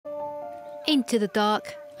Into the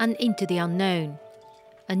dark and into the unknown.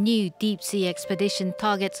 A new deep-sea expedition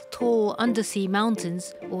targets tall undersea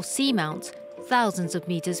mountains, or seamounts, thousands of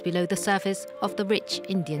meters below the surface of the rich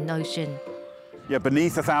Indian Ocean. Yeah,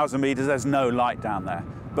 beneath 1,000 meters, there's no light down there.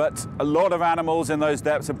 But a lot of animals in those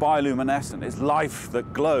depths are bioluminescent. It's life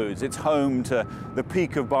that glows. It's home to the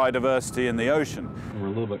peak of biodiversity in the ocean. We're a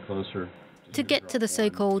little bit closer. To get to the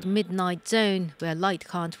so-called midnight zone, where light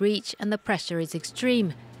can't reach and the pressure is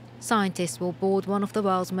extreme, scientists will board one of the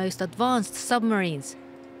world's most advanced submarines,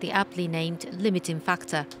 the aptly named Limiting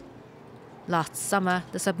Factor. Last summer,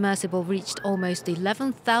 the submersible reached almost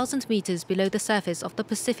 11,000 meters below the surface of the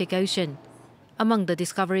Pacific Ocean. Among the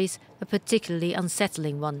discoveries, a particularly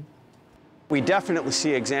unsettling one. We definitely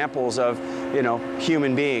see examples of,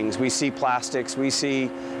 human beings. We see plastics, we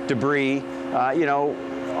see debris.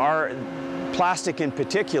 Our plastic in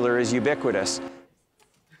particular is ubiquitous.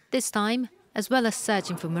 This time, as well as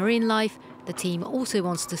searching for marine life, the team also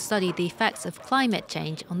wants to study the effects of climate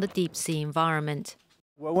change on the deep-sea environment.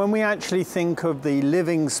 Well, when we actually think of the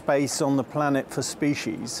living space on the planet for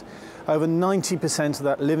species, over 90% of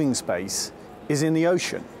that living space is in the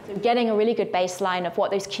ocean. So getting a really good baseline of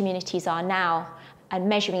what those communities are now and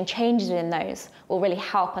measuring changes in those will really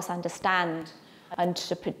help us understand and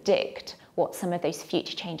to predict what some of those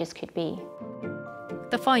future changes could be.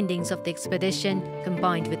 The findings of the expedition,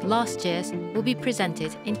 combined with last year's, will be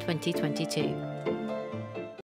presented in 2022.